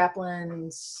has a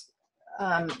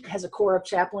has a corps of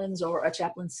chaplains or a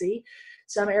chaplaincy.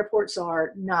 Some airports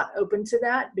are not open to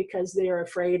that because they're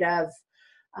afraid of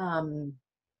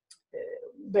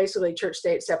basically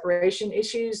church-state separation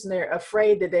issues, and they're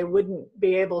afraid that they wouldn't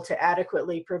be able to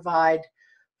adequately provide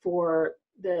for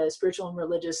the spiritual and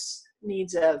religious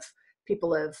needs of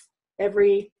people of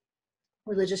every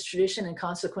religious tradition, and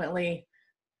consequently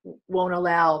won't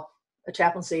allow a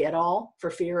chaplaincy at all for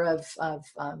fear of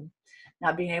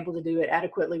not being able to do it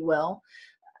adequately well.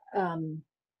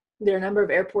 There are a number of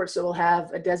airports that will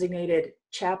have a designated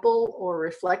chapel or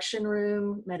reflection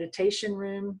room, meditation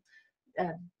room.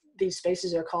 These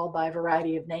spaces are called by a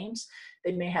variety of names.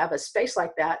 They may have a space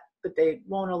like that, but they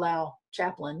won't allow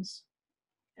chaplains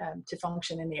to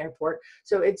function in the airport.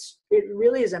 So it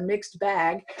really is a mixed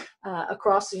bag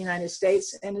across the United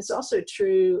States, and it's also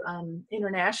true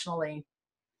internationally.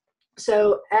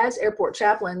 So as airport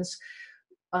chaplains,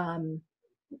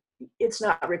 it's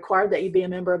not required that you be a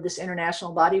member of this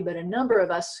international body, but a number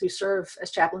of us who serve as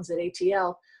chaplains at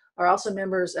ATL are also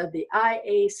members of the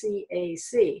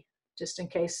IACAC, just in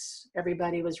case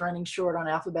everybody was running short on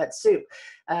alphabet soup.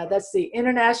 That's the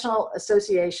International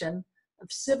Association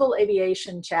of Civil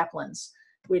Aviation Chaplains,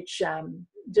 which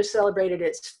just celebrated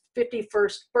its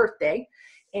 51st birthday.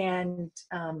 And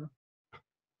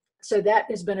so that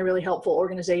has been a really helpful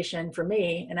organization for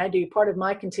me. And I do part of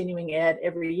my continuing ed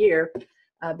every year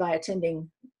by attending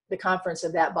the conference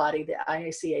of that body, the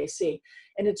IACAC.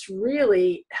 And it's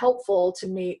really helpful to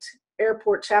meet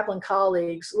airport chaplain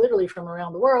colleagues literally from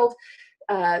around the world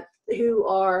who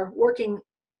are working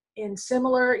in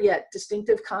similar yet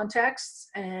distinctive contexts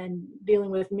and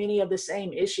dealing with many of the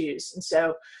same issues. And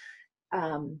so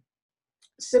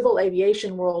civil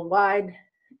aviation worldwide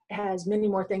has many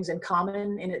more things in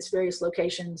common in its various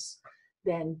locations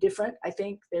than different. I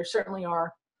think there certainly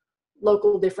are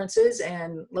local differences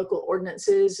and local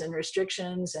ordinances and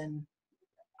restrictions and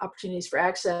opportunities for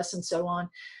access and so on.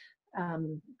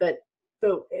 But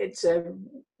it's a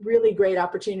really great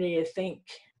opportunity to think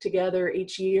together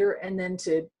each year, and then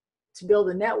to build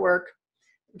a network,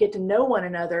 get to know one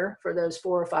another for those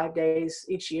 4 or 5 days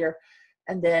each year,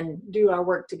 and then do our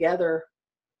work together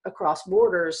across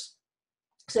borders.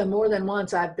 So more than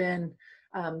once I've been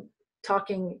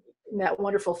talking that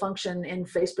wonderful function in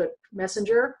Facebook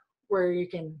Messenger where you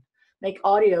can make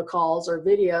audio calls or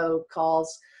video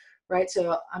calls, right?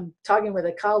 So I'm talking with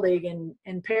a colleague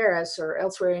in Paris or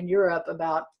elsewhere in Europe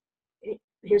about,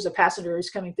 here's a passenger who's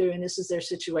coming through and this is their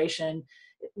situation.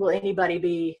 Will anybody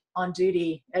be on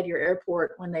duty at your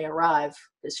airport when they arrive?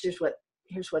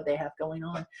 Here's what they have going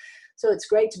on. So it's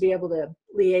great to be able to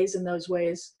liaise in those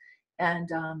ways and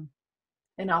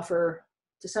offer,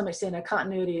 to some extent, a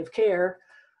continuity of care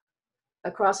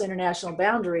across international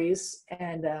boundaries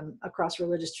and across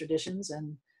religious traditions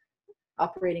and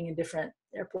operating in different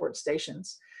airport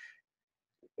stations.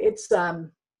 It's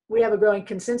we have a growing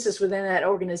consensus within that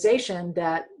organization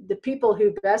that the people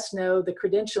who best know the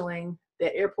credentialing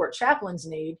that airport chaplains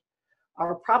need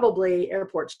are probably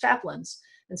airport chaplains.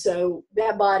 And so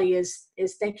that body is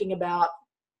thinking about,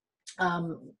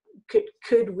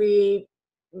 could we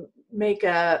make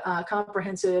a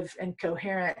comprehensive and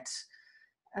coherent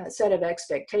set of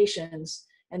expectations,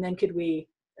 and then could we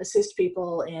assist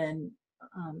people in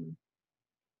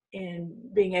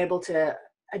being able to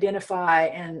identify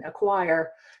and acquire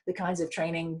the kinds of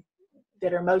training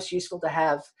that are most useful to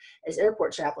have as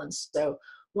airport chaplains. So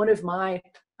one of my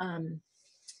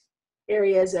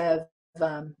areas of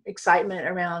excitement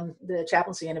around the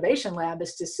Chaplaincy Innovation Lab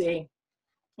is to see,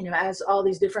 as all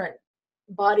these different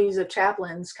bodies of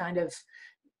chaplains kind of,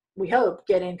 we hope,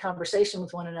 get in conversation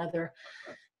with one another,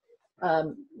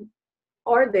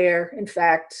 are there, in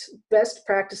fact, best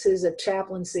practices of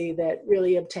chaplaincy that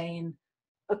really obtain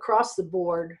across the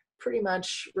board, pretty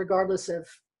much regardless of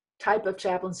type of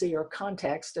chaplaincy or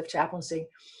context of chaplaincy?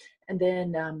 And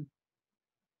then,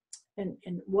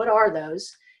 and what are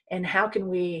those, and how can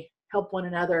we help one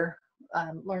another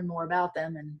learn more about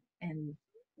them and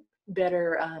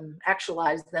better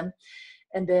actualize them?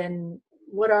 And then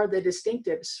what are the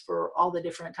distinctives for all the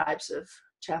different types of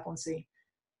chaplaincy?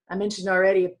 I mentioned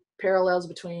already parallels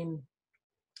between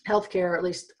healthcare, or at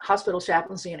least hospital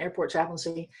chaplaincy and airport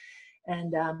chaplaincy,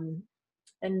 and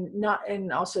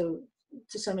also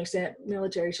to some extent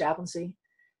military chaplaincy.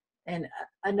 And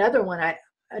another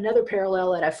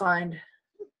parallel that I find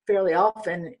fairly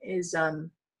often is,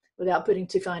 without putting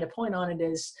too fine a point on it,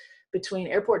 is between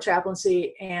airport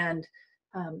chaplaincy and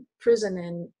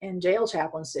prison and jail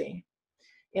chaplaincy.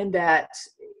 In that,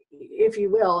 if you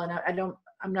will, and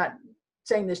I'm not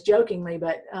saying this jokingly,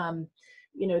 but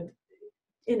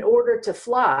in order to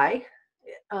fly,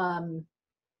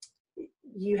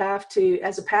 you have to,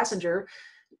 as a passenger,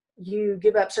 you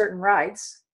give up certain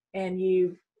rights and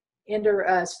you enter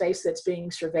a space that's being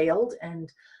surveilled,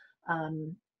 and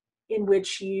in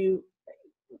which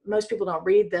most people don't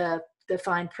read the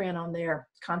fine print on their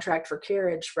contract for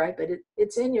carriage, right? But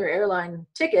it's in your airline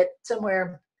ticket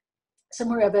somewhere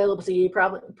available to you,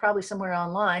 probably somewhere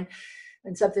online,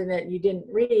 and something that you didn't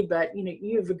read, but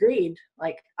you've agreed,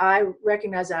 like, I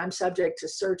recognize that I'm subject to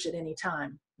search at any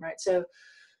time, right? So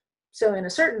in a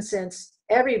certain sense,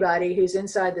 everybody who's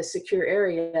inside the secure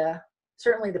area,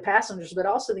 certainly the passengers, but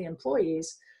also the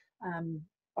employees,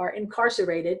 are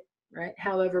incarcerated, right?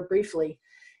 However briefly,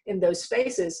 in those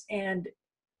spaces, and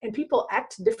people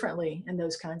act differently in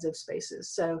those kinds of spaces.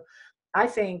 So I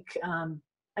think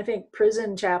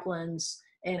prison chaplains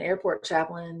and airport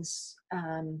chaplains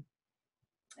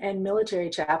and military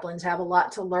chaplains have a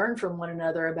lot to learn from one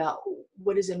another about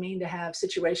what does it mean to have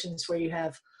situations where you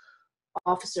have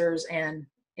officers and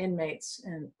inmates,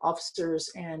 and officers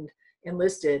and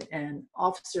enlisted, and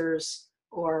officers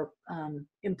or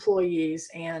employees,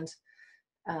 and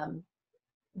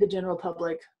the general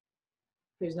public,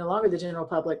 who's no longer the general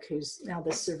public, who's now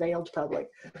the surveilled public.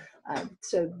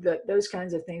 So those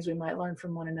kinds of things we might learn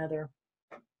from one another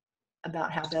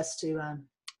about how best to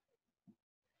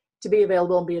be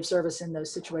available and be of service in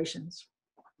those situations.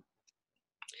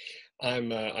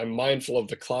 I'm mindful of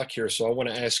the clock here, so I want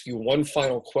to ask you one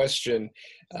final question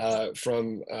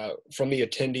from the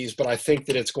attendees, but I think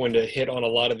that it's going to hit on a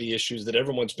lot of the issues that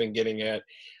everyone's been getting at,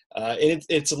 and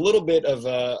it's a little bit of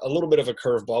a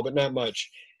curveball, but not much.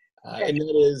 Okay. And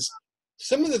that is,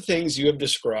 some of the things you have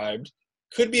described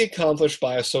could be accomplished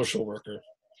by a social worker.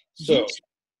 So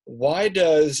why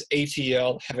does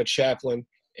ATL have a chaplain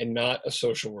and not a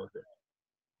social worker?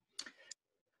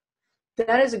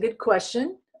 That is a good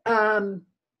question.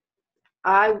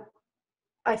 I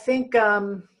think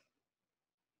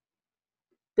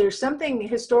there's something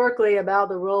historically about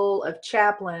the role of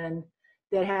chaplain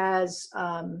that has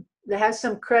that has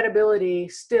some credibility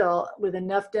still with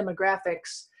enough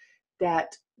demographics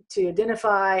that to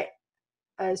identify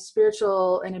a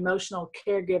spiritual and emotional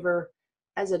caregiver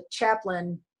as a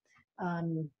chaplain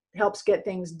helps get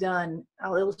things done.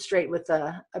 I'll illustrate with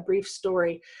a brief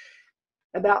story.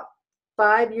 About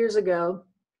 5 years ago,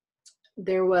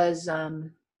 there was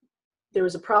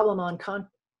a problem on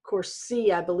Concourse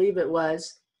C, I believe it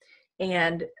was,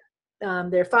 and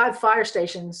there are 5 fire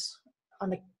stations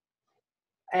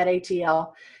at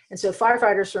ATL, and so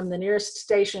firefighters from the nearest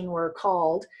station were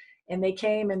called, and they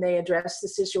came and they addressed the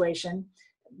situation.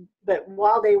 But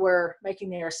while they were making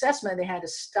their assessment, they had to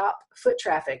stop foot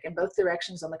traffic in both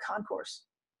directions on the concourse.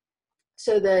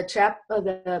 So the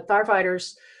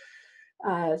firefighters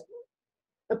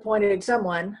appointed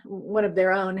someone, one of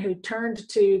their own, who turned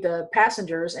to the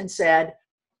passengers and said,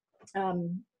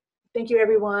 "Thank you,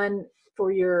 everyone,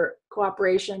 for your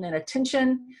cooperation and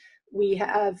attention. We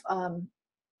have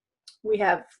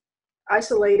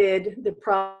isolated the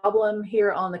problem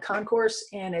here on the concourse,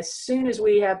 and as soon as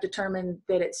we have determined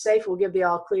that it's safe, we'll give the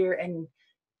all clear, and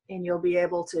you'll be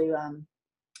able to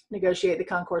negotiate the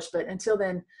concourse. But until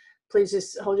then, please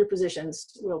just hold your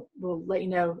positions. We'll let you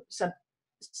know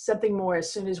something more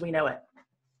as soon as we know it."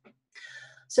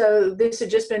 So this had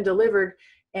just been delivered,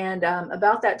 and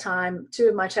about that time, 2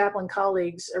 of my chaplain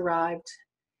colleagues arrived,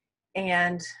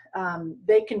 and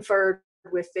they conferred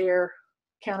with their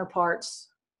counterparts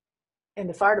in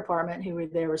the fire department who were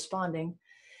there responding,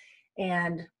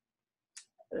 and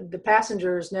the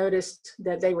passengers noticed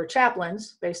that they were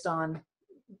chaplains based on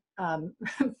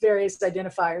various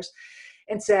identifiers,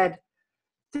 and said,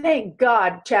 "Thank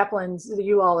God, chaplains,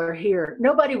 you all are here.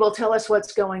 Nobody will tell us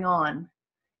what's going on."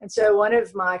 And so one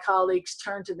of my colleagues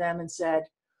turned to them and said,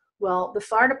 "Well, the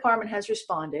fire department has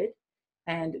responded,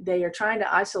 and they are trying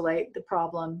to isolate the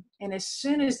problem. And as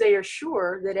soon as they are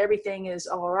sure that everything is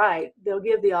all right, they'll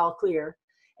give the all clear,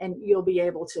 and you'll be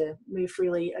able to move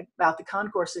freely about the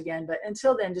concourse again. But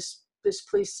until then, just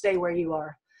please stay where you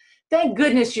are. Thank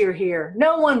goodness you're here.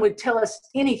 No one would tell us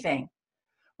anything."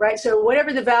 Right? So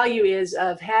whatever the value is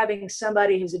of having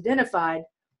somebody who's identified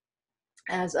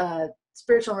as a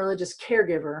spiritual and religious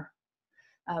caregiver,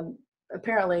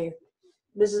 apparently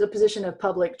this is a position of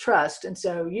public trust. And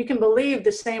so you can believe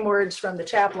the same words from the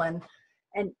chaplain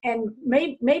and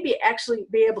maybe actually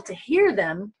be able to hear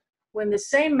them when the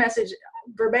same message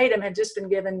verbatim had just been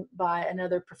given by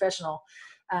another professional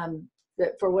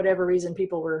that for whatever reason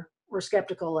people were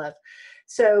skeptical of.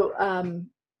 So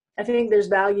I think there's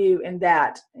value in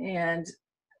that. And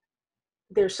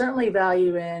there's certainly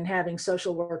value in having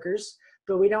social workers,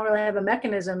 but we don't really have a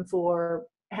mechanism for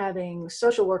having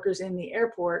social workers in the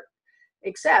airport,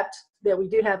 except that we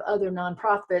do have other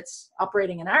nonprofits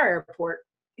operating in our airport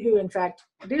who in fact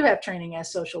do have training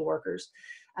as social workers.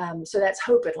 So that's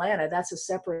Hope Atlanta. That's a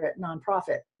separate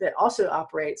nonprofit that also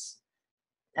operates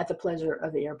at the pleasure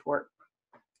of the airport,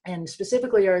 and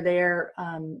specifically are there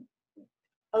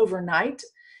overnight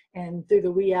and through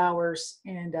the wee hours,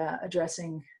 and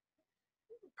addressing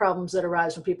problems that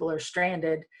arise when people are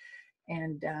stranded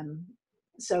and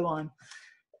so on.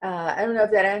 I don't know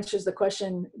if that answers the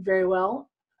question very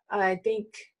well. I think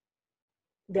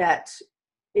that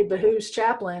it behooves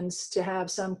chaplains to have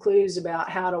some clues about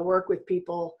how to work with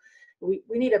people. We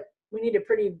need a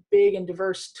pretty big and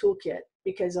diverse toolkit,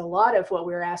 because a lot of what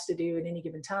we're asked to do at any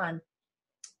given time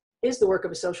is the work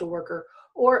of a social worker,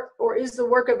 or is the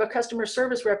work of a customer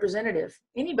service representative.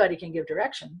 Anybody can give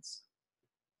directions.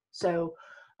 So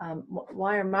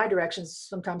why are my directions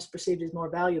sometimes perceived as more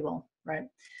valuable, right?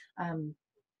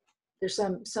 There's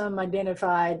some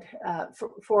identified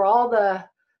for all the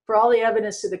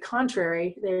evidence to the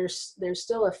contrary. There's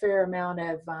still a fair amount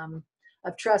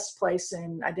of trust placed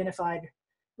in identified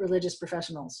religious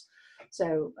professionals.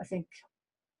 So I think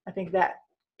that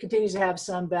continues to have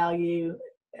some value,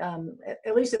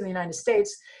 at least in the United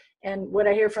States. And what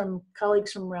I hear from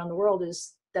colleagues from around the world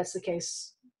is that's the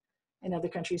case in other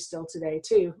countries still today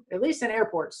too, at least in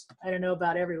airports. I don't know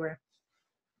about everywhere.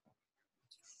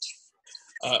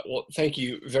 Well, thank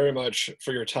you very much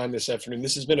for your time this afternoon.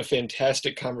 This has been a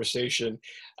fantastic conversation.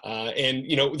 And,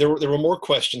 you know, there were more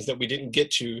questions that we didn't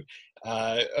get to,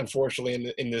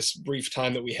 unfortunately, in this brief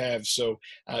time that we have. So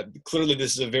clearly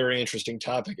this is a very interesting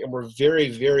topic, and we're very,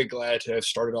 very glad to have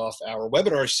started off our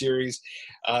webinar series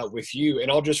with you. And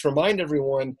I'll just remind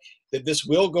everyone that this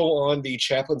will go on the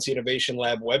Chaplaincy Innovation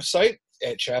Lab website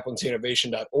at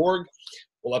chaplaincyinnovation.org.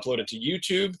 We'll upload it to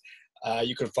YouTube.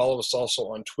 You can follow us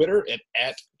also on Twitter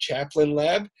at Chaplain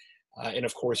Lab. And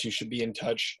of course, you should be in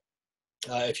touch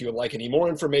if you would like any more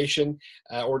information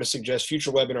or to suggest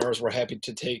future webinars. We're happy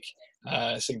to take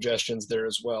suggestions there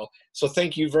as well. So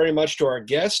thank you very much to our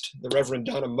guest, the Reverend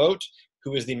Donna Mote,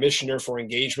 who is the Missioner for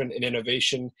Engagement and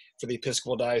Innovation for the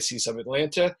Episcopal Diocese of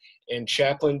Atlanta and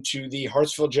chaplain to the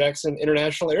Hartsfield-Jackson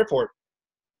International Airport.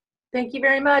 Thank you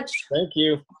very much. Thank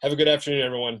you. Have a good afternoon,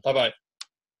 everyone. Bye-bye.